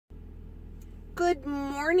Good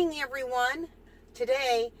morning, everyone.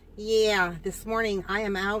 Today, this morning I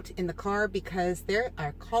am out in the car because they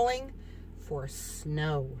are calling for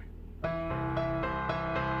snow.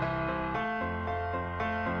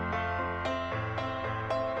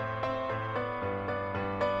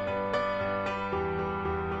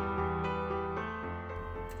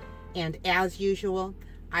 And as usual,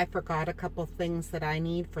 I forgot a couple things that I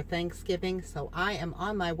need for Thanksgiving, so I am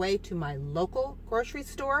on my way to my local grocery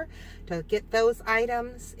store to get those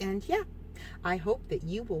items. And I hope that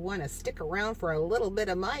you will want to stick around for a little bit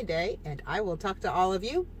of my day, and I will talk to all of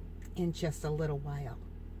you in just a little while.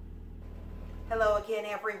 Hello again,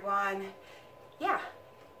 everyone.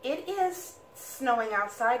 It is snowing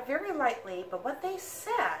outside very lightly, but what they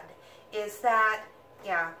said is that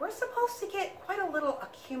we're supposed to get quite a little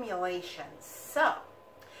accumulation. So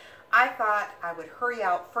I thought I would hurry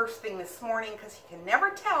out first thing this morning because you can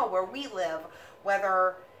never tell where we live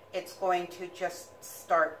whether it's going to just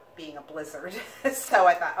start being a blizzard. So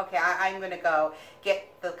I thought, okay, I'm going to go get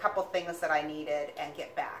the couple things that I needed and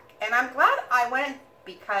get back. And I'm glad I went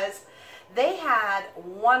because they had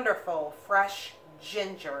wonderful fresh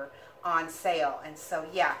ginger on sale. And so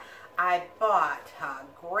I bought a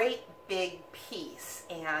great big piece,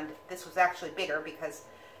 and this was actually bigger because,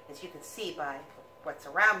 as you can see by what's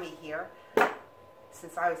around me here,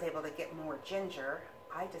 since I was able to get more ginger,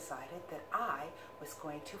 I decided that I was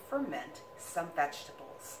going to ferment some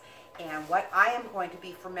vegetables. And what I am going to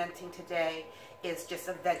be fermenting today is just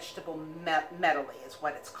a vegetable medley is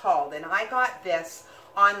what it's called. And I got this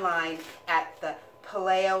online at the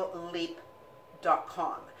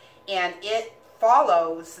paleoleap.com. And it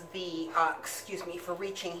follows the, excuse me for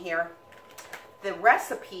reaching here, the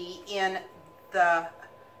recipe in the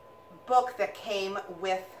book that came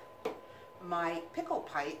with my pickle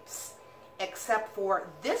pipes, except for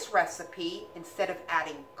this recipe, instead of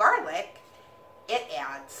adding garlic, it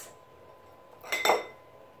adds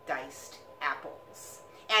diced apples,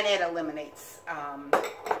 and it eliminates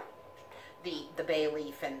the bay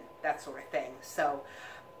leaf and that sort of thing. So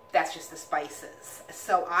that's just the spices.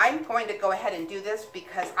 So I'm going to go ahead and do this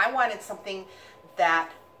because I wanted something that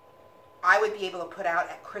I would be able to put out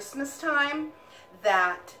at Christmas time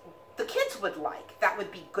that the kids would like, that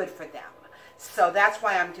would be good for them. So that's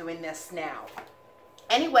why I'm doing this now.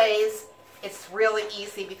 Anyways, it's really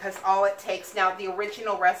easy because all it takes, now the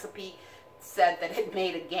original recipe said that it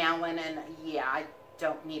made a gallon, and I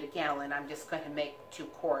don't need a gallon. I'm just going to make 2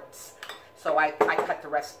 quarts. So I cut the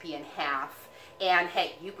recipe in half. And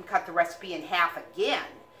hey, you can cut the recipe in half again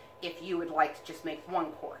if you would like to just make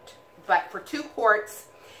 1 quart. But for 2 quarts,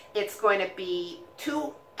 it's going to be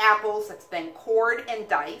 2 apples that's been cored and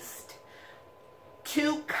diced,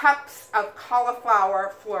 2 cups of cauliflower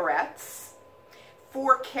florets,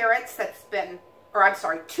 4 carrots that's been,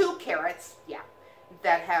 2 carrots,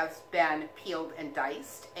 that has been peeled and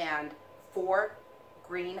diced, and 4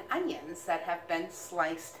 green onions that have been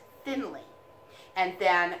sliced thinly. And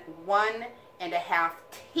then 1.5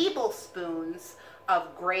 tablespoons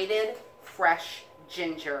of grated fresh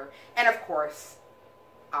ginger, and of course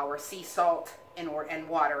our sea salt and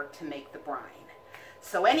water to make the brine.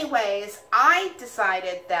 So anyways, I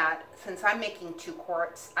decided that since I'm making 2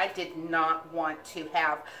 quarts, I did not want to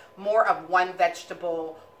have more of one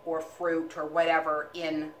vegetable or fruit or whatever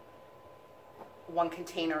in one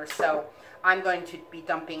container. So I'm going to be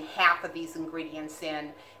dumping half of these ingredients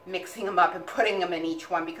in, mixing them up and putting them in each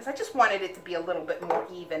one because I just wanted it to be a little bit more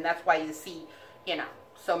even. That's why you see,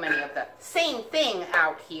 so many of the same thing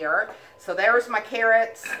out here. So there's my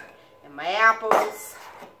carrots and my apples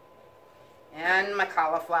and my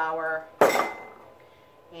cauliflower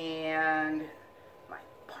and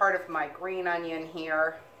part of my green onion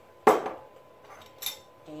here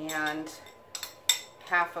and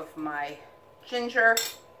half of my ginger,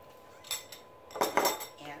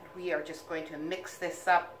 and we are just going to mix this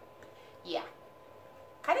up.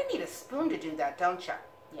 Kind of need a spoon to do that, don't you?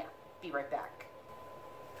 Be right back.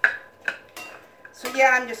 So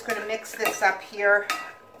I'm just going to mix this up here.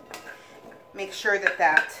 Make sure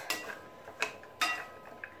that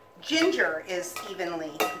ginger is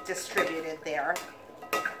evenly distributed there.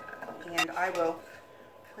 And I will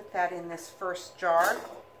put that in this first jar.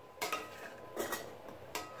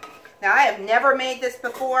 Now, I have never made this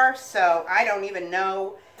before, so I don't even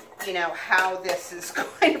know, how this is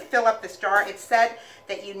going to fill up this jar. It said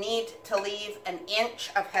that you need to leave 1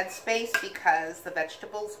 inch of headspace because the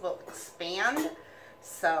vegetables will expand.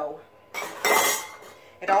 So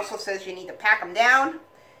it also says you need to pack them down.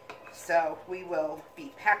 So we will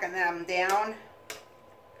be packing them down.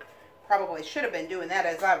 Probably should have been doing that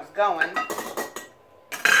as I was going.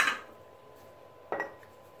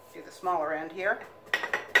 do the smaller end here.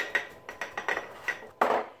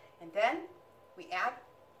 And then we add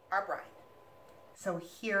our brine. So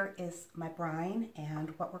here is my brine,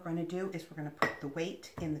 and what we're going to do is we're going to put the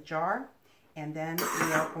weight in the jar, and then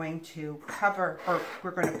we are going to cover, or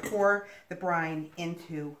we're going to pour the brine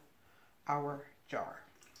into our jar.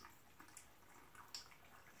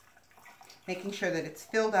 Making sure that it's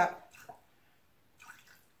filled up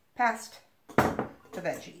past the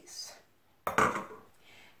veggies.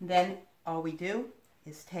 And then all we do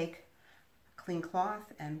is take a clean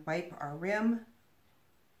cloth and wipe our rim,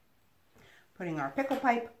 putting our pickle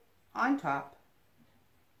pipe on top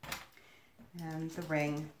and the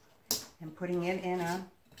ring, and putting it in a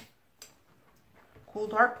cool,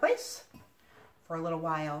 dark place for a little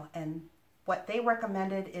while. And what they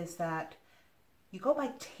recommended is that you go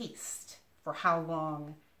by taste for how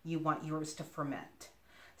long you want yours to ferment.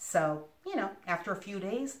 So, you know, after a few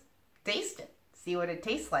days, taste it. See what it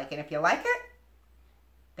tastes like. And if you like it,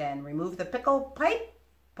 then remove the pickle pipe,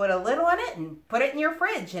 put a lid on it, and put it in your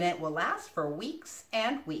fridge, and it will last for weeks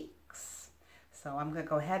and weeks. So I'm going to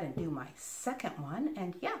go ahead and do my second one,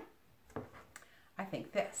 and yeah, I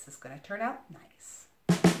think this is going to turn out nice.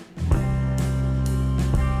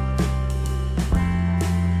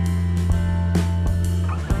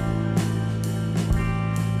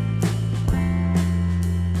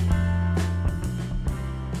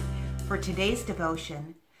 For today's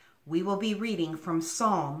devotion, we will be reading from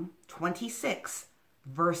Psalm 26,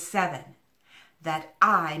 verse 7, that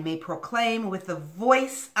I may proclaim with the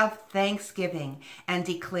voice of thanksgiving and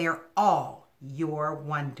declare all your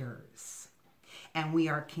wonders. And we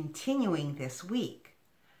are continuing this week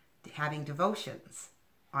having devotions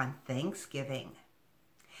on Thanksgiving.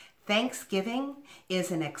 Thanksgiving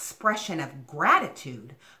is an expression of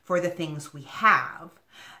gratitude for the things we have,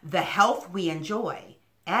 the health we enjoy,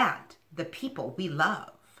 and the people we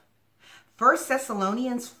love. 1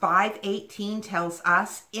 Thessalonians 5:18 tells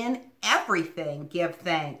us, in everything give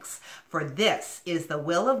thanks, for this is the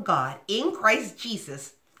will of God in Christ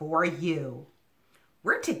Jesus for you.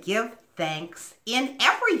 We're to give thanks in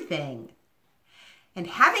everything. And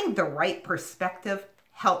having the right perspective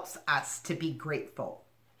helps us to be grateful.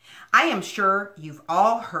 I am sure you've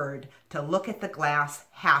all heard to look at the glass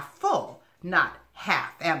half full, not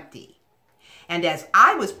half empty. And as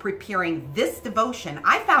I was preparing this devotion,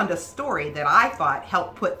 I found a story that I thought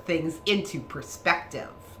helped put things into perspective.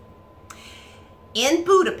 In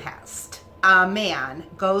Budapest, a man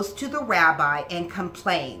goes to the rabbi and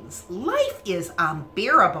complains, "Life is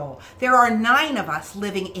unbearable. There are 9 of us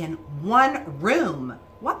living in one room.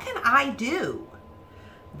 What can I do?"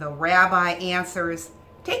 The rabbi answers,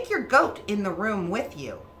 "Take your goat in the room with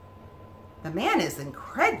you." The man is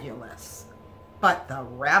incredulous. But the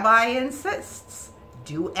rabbi insists,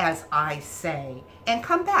 "Do as I say and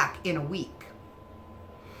come back in a week."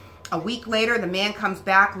 A week later, the man comes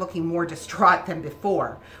back looking more distraught than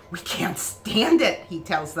before. "We can't stand it," he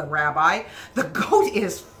tells the rabbi. "The goat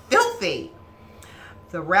is filthy."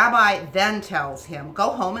 The rabbi then tells him,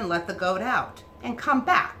 "Go home and let the goat out and come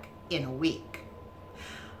back in a week."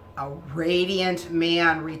 A radiant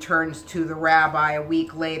man returns to the rabbi a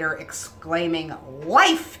week later, exclaiming,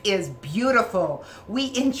 "Life is beautiful.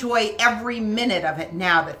 We enjoy every minute of it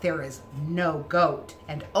now that there is no goat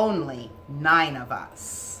and only 9 of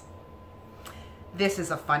us." This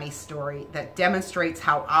is a funny story that demonstrates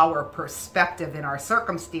how our perspective in our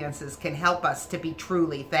circumstances can help us to be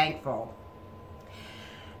truly thankful.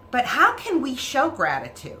 But how can we show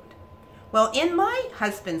gratitude? Well, in my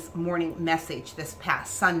husband's morning message this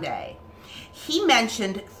past Sunday, he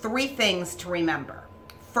mentioned 3 things to remember.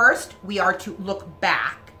 First, we are to look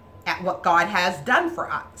back at what God has done for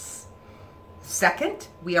us. Second,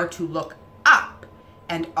 we are to look up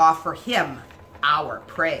and offer him our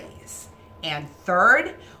praise. And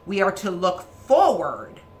third, we are to look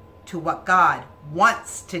forward to what God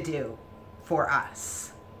wants to do for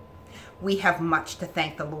us. We have much to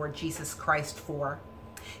thank the Lord Jesus Christ for.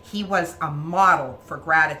 He was a model for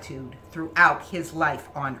gratitude throughout his life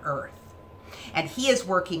on earth. And he is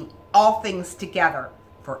working all things together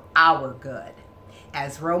for our good.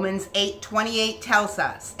 As Romans 8:28 tells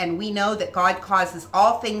us, and we know that God causes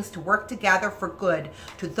all things to work together for good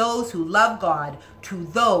to those who love God, to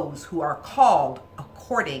those who are called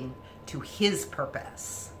according to his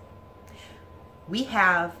purpose. We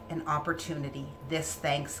have an opportunity this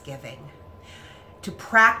Thanksgiving to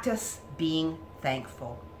practice being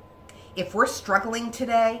thankful. If we're struggling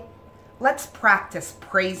today, let's practice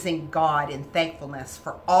praising God in thankfulness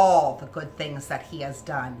for all the good things that he has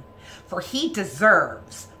done. For he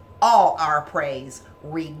deserves all our praise,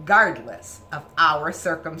 regardless of our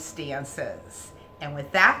circumstances. And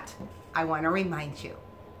with that, I want to remind you,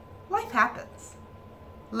 life happens.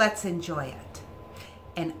 Let's enjoy it.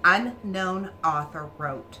 An unknown author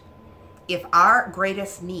wrote, if our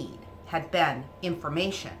greatest need had been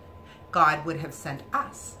information, God would have sent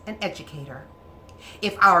us an educator.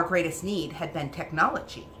 If our greatest need had been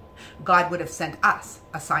technology, God would have sent us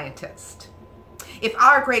a scientist. If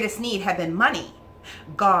our greatest need had been money,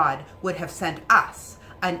 God would have sent us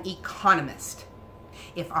an economist.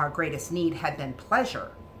 If our greatest need had been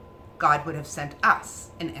pleasure, God would have sent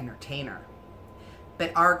us an entertainer.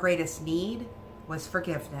 But our greatest need was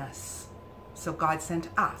forgiveness, so God sent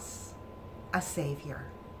us a Savior.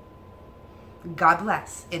 God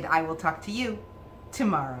bless, and I will talk to you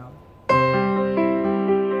tomorrow.